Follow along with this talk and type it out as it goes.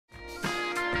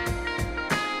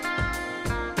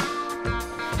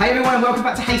Hey everyone and welcome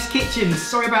back to Haste Kitchen.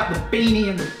 Sorry about the beanie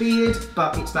and the beard,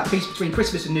 but it's that piece between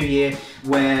Christmas and New Year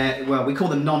where, well, we call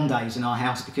them non-days in our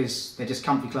house because they're just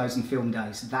comfy clothes and film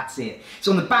days. That's it.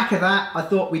 So on the back of that, I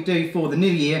thought we'd do for the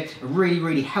New Year a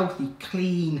really healthy,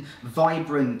 clean,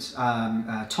 vibrant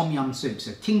Tom Yum Soup.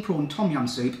 So king prawn Tom Yum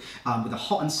Soup with a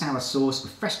hot and sour sauce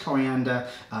with fresh coriander,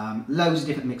 loads of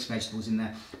different mixed vegetables in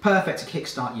there. Perfect to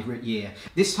kickstart your year.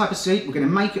 This type of soup, we're going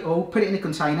to make it all, put it in a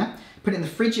container, put it in the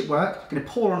fridge at work, going to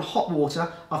pour on hot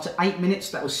water. After 8 minutes,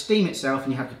 that will steam itself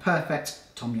and you have your perfect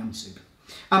Tom Yum Soup.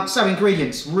 So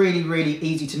ingredients, really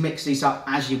easy to mix these up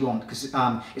as you want, because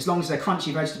as long as they're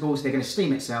crunchy vegetables, they're going to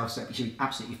steam itself, so it should be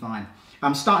absolutely fine.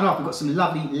 Starting off, we've got some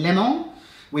lovely lemon,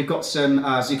 we've got some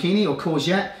zucchini or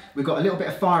courgette, we've got a little bit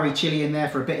of fiery chilli in there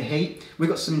for a bit of heat, we've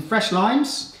got some fresh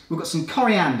limes, we've got some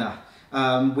coriander,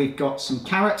 we've got some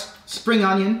carrot, spring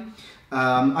onion.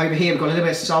 Over here we've got a little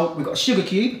bit of salt, we've got a sugar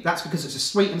cube, that's because it's a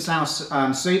sweet and sour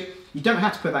soup. You don't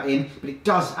have to put that in, but it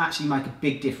does actually make a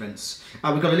big difference.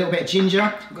 We've got a little bit of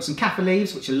ginger, we've got some kaffir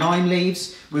leaves, which are lime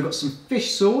leaves, we've got some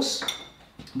fish sauce,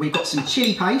 we've got some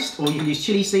chilli paste, or you can use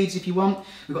chilli seeds if you want,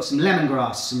 we've got some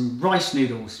lemongrass, some rice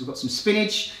noodles, we've got some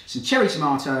spinach, some cherry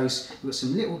tomatoes, we've got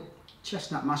some little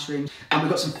chestnut mushrooms, and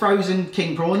we've got some frozen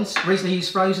king prawns. The reason I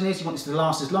use frozen is you want this to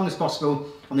last as long as possible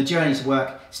on the journey to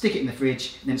work, stick it in the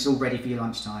fridge, and then it's all ready for your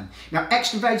lunchtime. Now,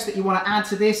 extra veg that you want to add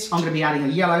to this, I'm going to be adding a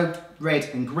yellow, red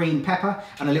and green pepper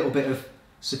and a little bit of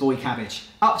Savoy cabbage.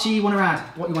 Up to you, what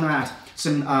you want to add.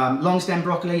 Some long stem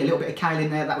broccoli, a little bit of kale in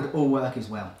there, that would all work as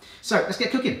well. So let's get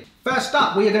cooking. First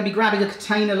up, we are going to be grabbing a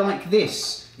container like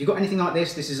this. If you've got anything like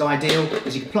this is ideal,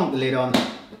 because you can plonk the lid on.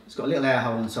 It's got a little air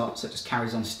hole on top, so it just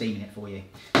carries on steaming it for you.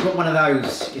 You've got one of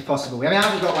those, if possible. If you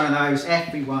haven't got one of those,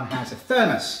 everyone has a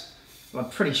thermos. Well,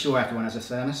 I'm pretty sure everyone has a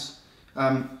thermos.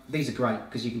 These are great,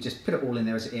 because you can just put it all in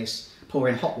there as it is, pour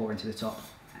in hot water into the top,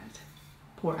 and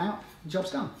pour it out, the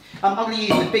job's done. I'm going to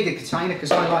use the bigger container,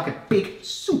 because I like a big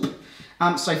soup.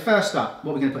 So first up,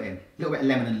 what we're going to put in? A little bit of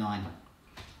lemon and lime.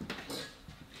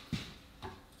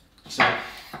 So,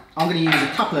 I'm going to use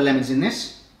a couple of lemons in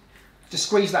this. Just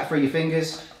squeeze that through your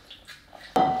fingers.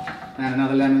 And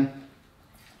another lemon.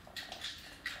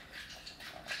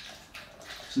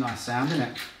 It's a nice sound, isn't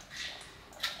it?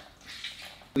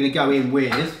 We're going to go in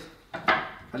with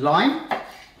a lime.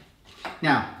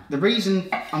 Now, the reason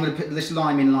I'm going to put this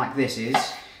lime in like this is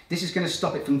going to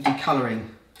stop it from decolouring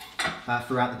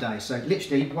throughout the day. So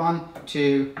literally 1,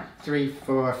 2, 3,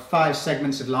 4, 5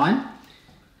 segments of lime.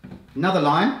 Another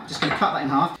lime, just going to cut that in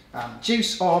half.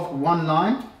 Juice of 1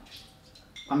 lime.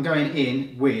 I'm going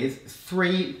in with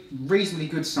 3 reasonably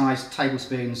good sized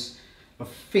tablespoons of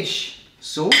fish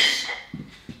sauce.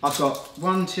 I've got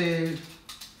 1, 2,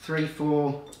 3,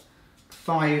 4,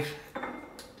 5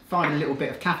 and a little bit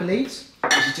of kaffir leaves.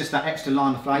 This is just that extra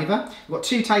lime flavour. I've got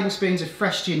 2 tablespoons of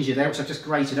fresh ginger there, which I've just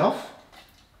grated off.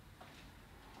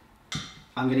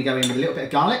 I'm going to go in with a little bit of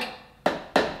garlic.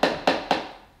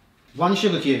 1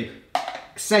 sugar cube,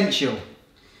 essential. A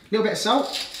little bit of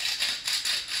salt.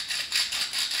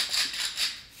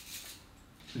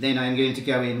 Then I'm going to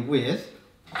go in with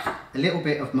a little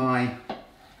bit of my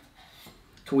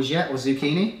courgette or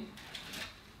zucchini.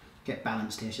 Get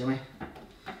balanced here, shall we?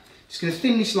 Just going to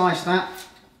thinly slice that.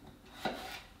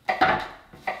 Like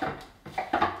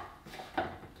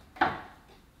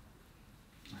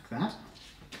that.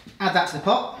 Add that to the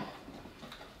pot.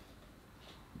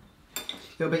 A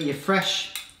little bit of your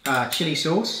fresh chilli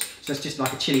sauce. So it's just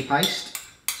like a chilli paste.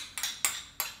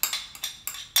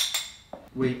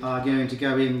 We are going to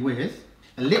go in with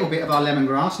a little bit of our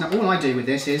lemongrass. Now all I do with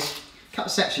this is cut a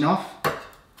section off,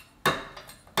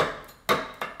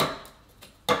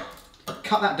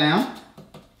 cut that down,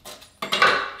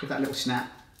 give that a little snap.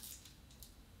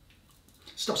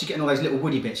 Stops you getting all those little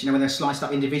woody bits, you know, when they're sliced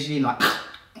up individually, like,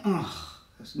 oh,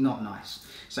 that's not nice.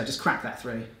 So just crack that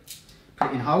through,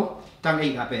 put it in whole. Don't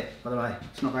eat that bit, by the way,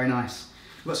 it's not very nice.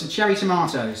 We've got some cherry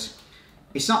tomatoes.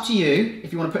 It's up to you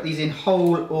if you want to put these in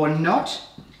whole or not.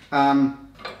 I'm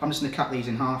just going to cut these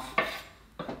in half.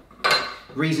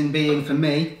 Reason being for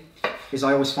me is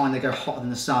I always find they go hotter than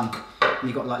the sun and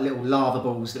you've got like little lava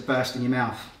balls that burst in your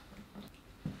mouth.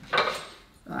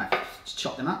 Alright, just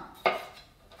chop them up. Going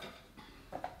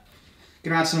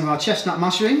to add some of our chestnut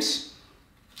mushrooms.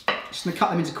 Just going to cut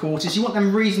them into quarters. You want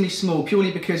them reasonably small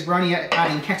purely because we're only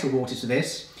adding kettle water to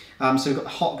this. So we've got the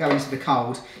hot going to the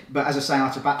cold, but as I say,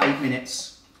 after about 8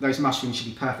 minutes, those mushrooms should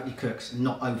be perfectly cooked and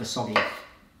not over soggy.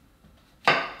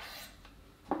 I'm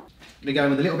going to go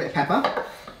in with a little bit of pepper, a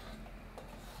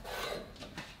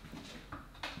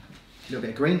little bit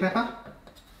of green pepper,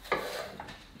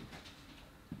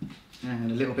 and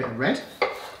a little bit of red.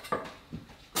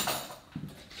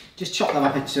 Just chop them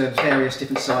up into various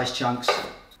different size chunks.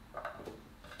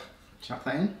 Chuck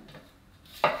that in.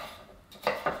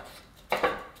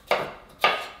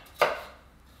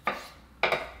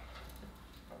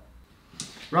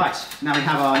 Right, now we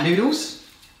have our noodles.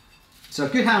 So a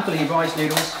good handful of your rice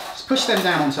noodles. Just push them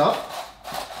down on top.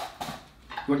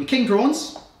 You want your king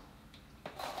prawns.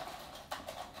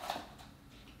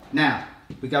 Now,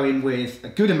 we go in with a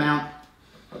good amount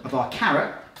of our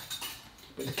carrot.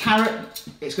 But the carrot,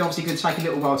 it's obviously going to take a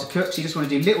little while to cook, so you just want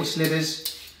to do little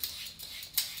slivers.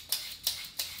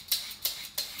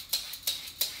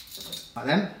 Like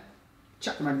them.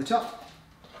 Chuck them over the top.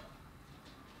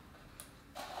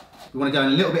 We want to go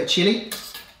in a little bit of chilli.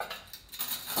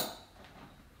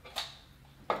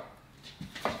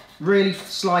 Really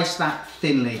slice that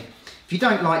thinly. If you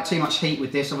don't like too much heat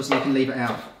with this, obviously you can leave it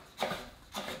out.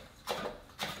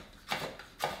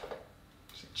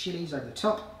 So chilies over the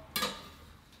top.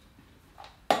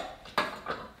 Put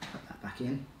that back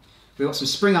in. We've got some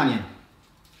spring onion. I'm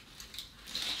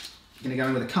going to go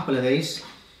in with a couple of these.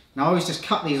 Now I always just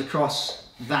cut these across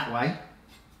that way.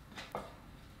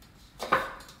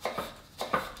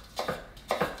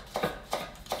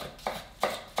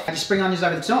 Add your spring onions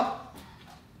over the top.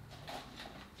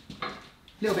 A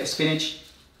little bit of spinach.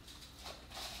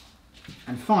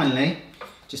 And finally,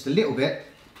 just a little bit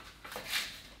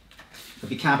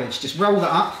of your cabbage. Just roll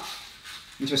that up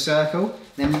into a circle.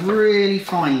 Then really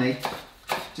finely,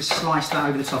 just slice that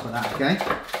over the top of that, okay?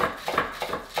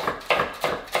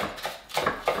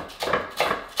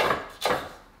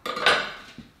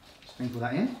 Sprinkle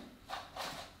that in.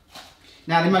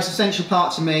 Now the most essential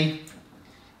part to me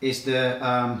is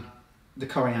the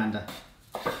coriander.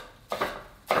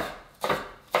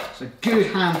 So a good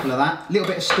handful of that. A little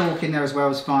bit of stalk in there as well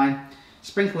is fine.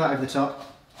 Sprinkle that over the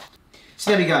top.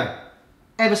 So there we go.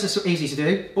 Ever so easy to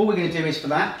do. All we're going to do is for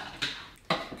that,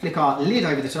 flick our lid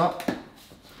over the top.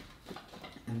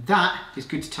 And that is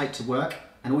good to take to work.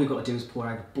 And all you've got to do is pour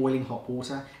over boiling hot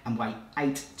water and wait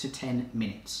 8 to 10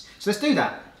 minutes. So let's do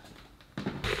that.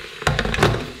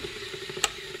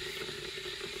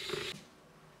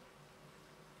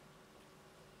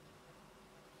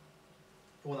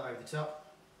 Pour that over the top.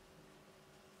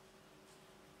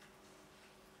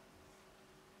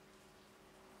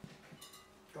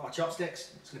 Got our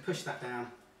chopsticks. Just going to push that down,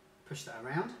 push that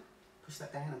around, push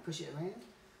that down and push it around.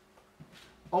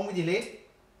 On with your lid.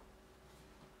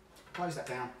 Close that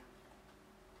down.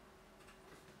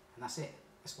 And that's it.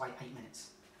 Let's wait 8 minutes.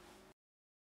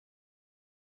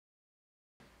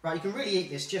 Right, you can really eat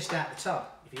this just out the tub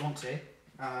if you want to.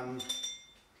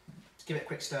 Just give it a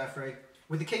quick stir through.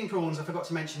 With the king prawns, I forgot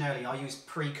to mention earlier, I use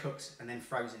pre-cooked and then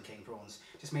frozen king prawns.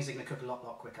 Just means they're going to cook a lot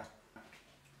quicker.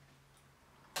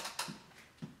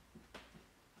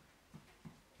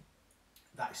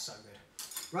 That is so good.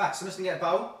 Right, so I'm just going to get a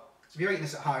bowl. So if you're eating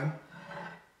this at home,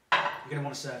 you're going to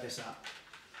want to serve this up.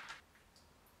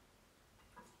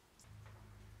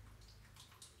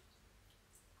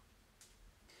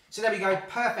 So there we go,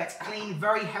 perfect, clean,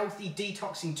 very healthy,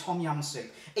 detoxing Tom Yum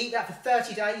Soup. Eat that for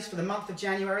 30 days for the month of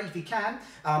January if you can.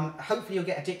 Hopefully you'll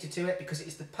get addicted to it because it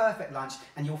is the perfect lunch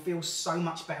and you'll feel so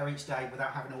much better each day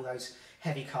without having all those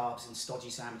heavy carbs and stodgy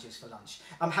sandwiches for lunch.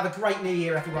 Have a great new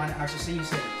year everyone and I shall see you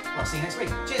soon. I'll see you next week.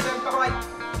 Cheers then, bye bye.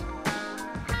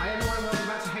 Hi everyone and welcome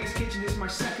back to Hayes Kitchen. This is my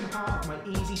second part of my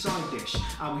easy side dish.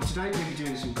 Today we're going to be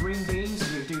doing some green beans.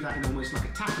 We're going to do that in almost like a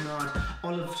tapenade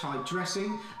olive type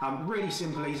dressing. Really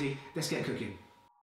simple, easy. Let's get cooking.